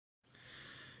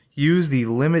Use the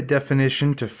limit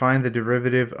definition to find the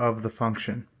derivative of the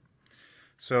function.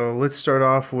 So let's start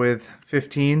off with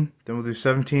 15, then we'll do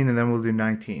 17, and then we'll do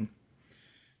 19.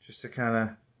 Just to kind of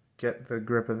get the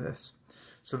grip of this.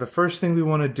 So the first thing we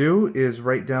want to do is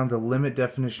write down the limit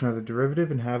definition of the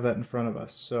derivative and have that in front of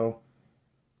us. So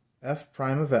f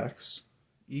prime of x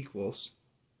equals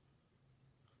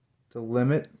the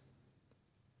limit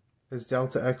as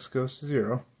delta x goes to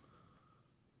 0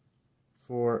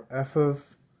 for f of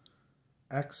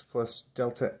x plus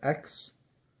delta x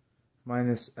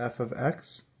minus f of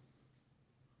x,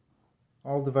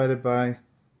 all divided by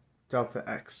delta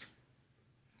x.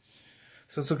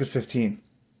 So let's look at 15.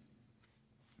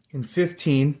 In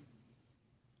 15,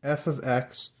 f of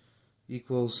x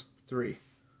equals 3.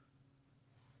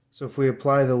 So if we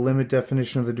apply the limit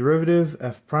definition of the derivative,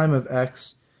 f prime of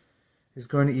x is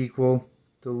going to equal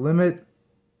the limit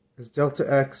as delta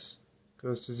x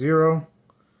goes to 0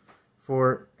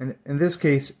 for, in this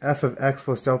case, f of x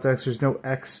plus delta x. There's no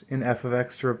x in f of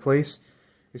x to replace.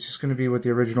 It's just going to be what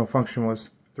the original function was,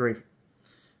 3.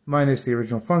 Minus the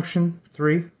original function,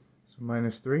 3. So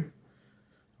minus 3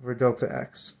 over delta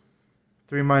x.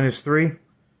 3 minus 3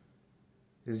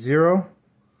 is 0.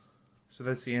 So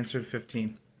that's the answer to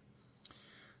 15.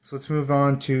 So let's move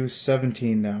on to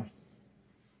 17 now.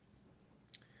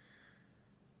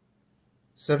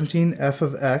 17 f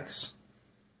of x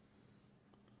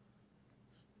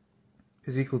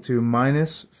is equal to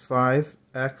minus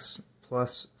 5x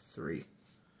plus 3.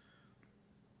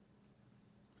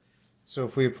 So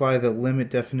if we apply the limit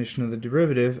definition of the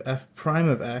derivative, f prime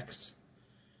of x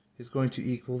is going to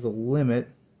equal the limit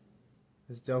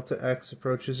as delta x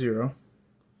approaches 0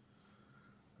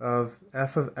 of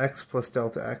f of x plus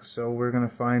delta x. So we're going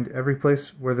to find every place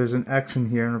where there's an x in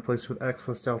here and replace with x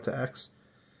plus delta x.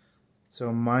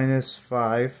 So minus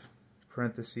 5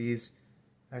 parentheses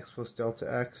x plus delta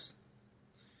x.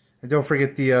 And don't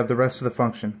forget the rest of the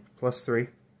function, plus 3.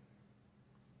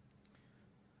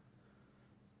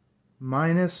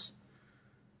 Minus,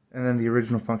 and then the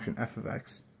original function, f of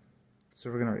x. So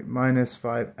we're going to write minus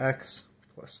 5x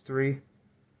plus 3,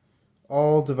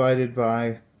 all divided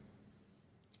by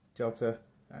delta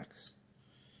x.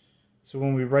 So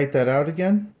when we write that out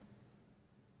again,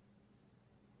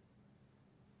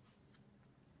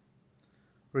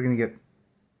 we're going to get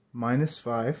minus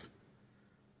 5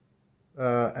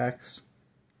 x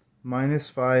minus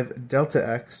 5 delta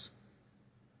x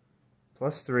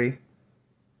plus 3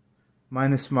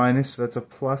 minus minus, so that's a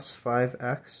plus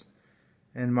 5x,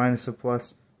 and minus a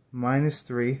plus minus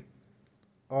 3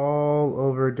 all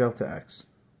over delta x.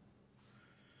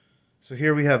 So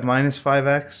here we have minus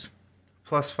 5x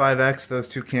plus 5x, those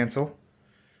two cancel,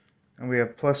 and we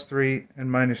have plus 3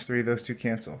 and minus 3, those two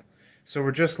cancel. So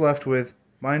we're just left with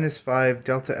minus 5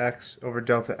 delta x over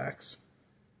delta x.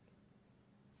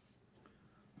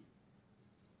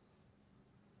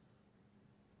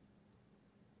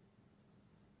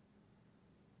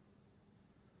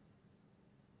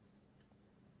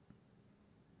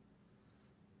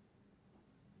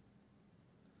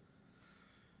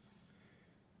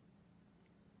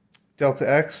 Delta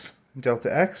x and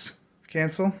delta x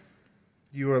cancel.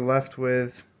 You are left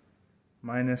with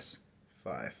minus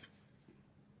 5.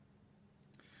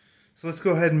 So let's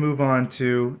go ahead and move on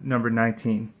to number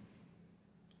 19.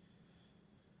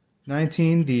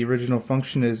 19, the original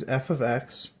function is f of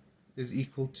x is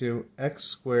equal to x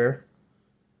squared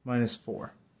minus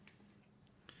 4.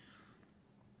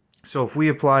 So if we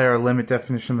apply our limit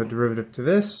definition of the derivative to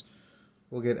this,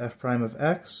 we'll get f prime of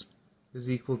x is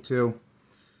equal to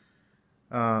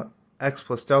x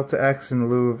plus delta x in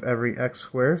lieu of every x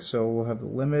squared. So we'll have the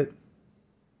limit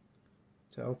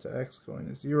delta x going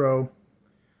to 0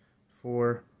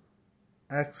 for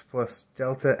x plus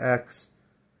delta x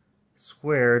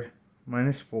squared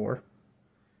minus 4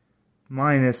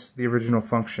 minus the original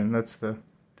function. That's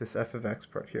this f of x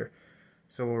part here.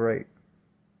 So we'll write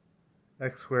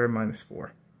x squared minus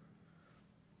 4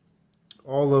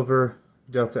 all over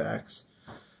delta x.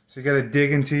 So you got to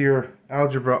dig into your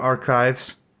algebra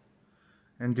archives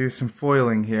and do some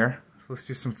foiling here. So let's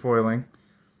do some foiling.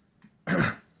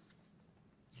 You're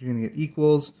going to get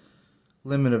equals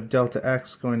limit of delta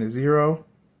x going to 0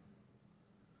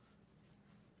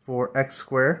 for x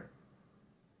squared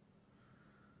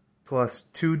plus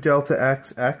 2 delta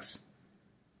x x.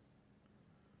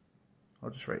 I'll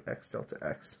just write x delta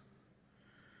x.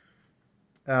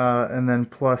 And then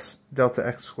plus delta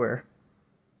x squared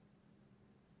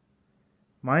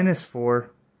minus 4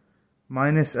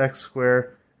 minus x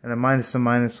squared, and a minus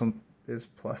is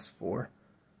plus 4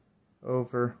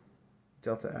 over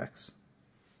delta x.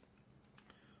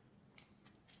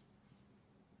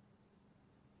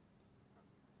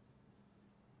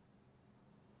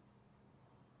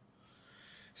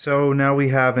 So now we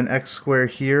have an x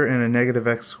squared here and a negative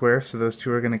x squared, so those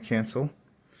two are going to cancel.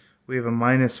 We have a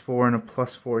minus 4 and a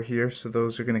plus 4 here, so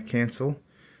those are going to cancel.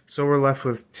 So we're left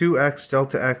with 2x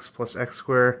delta x plus x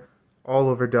squared all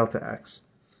over delta x.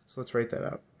 So let's write that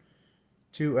out.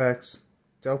 2x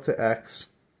delta x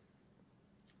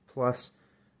plus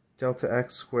delta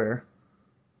x squared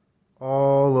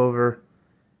all over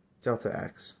delta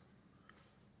x.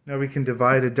 Now we can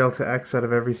divide a delta x out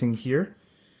of everything here,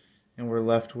 and we're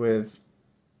left with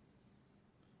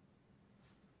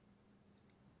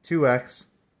 2x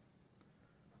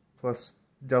plus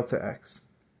delta x.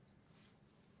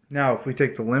 Now if we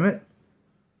take the limit,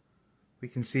 we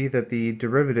can see that the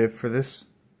derivative for this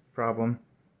problem,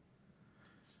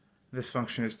 this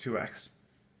function is 2x.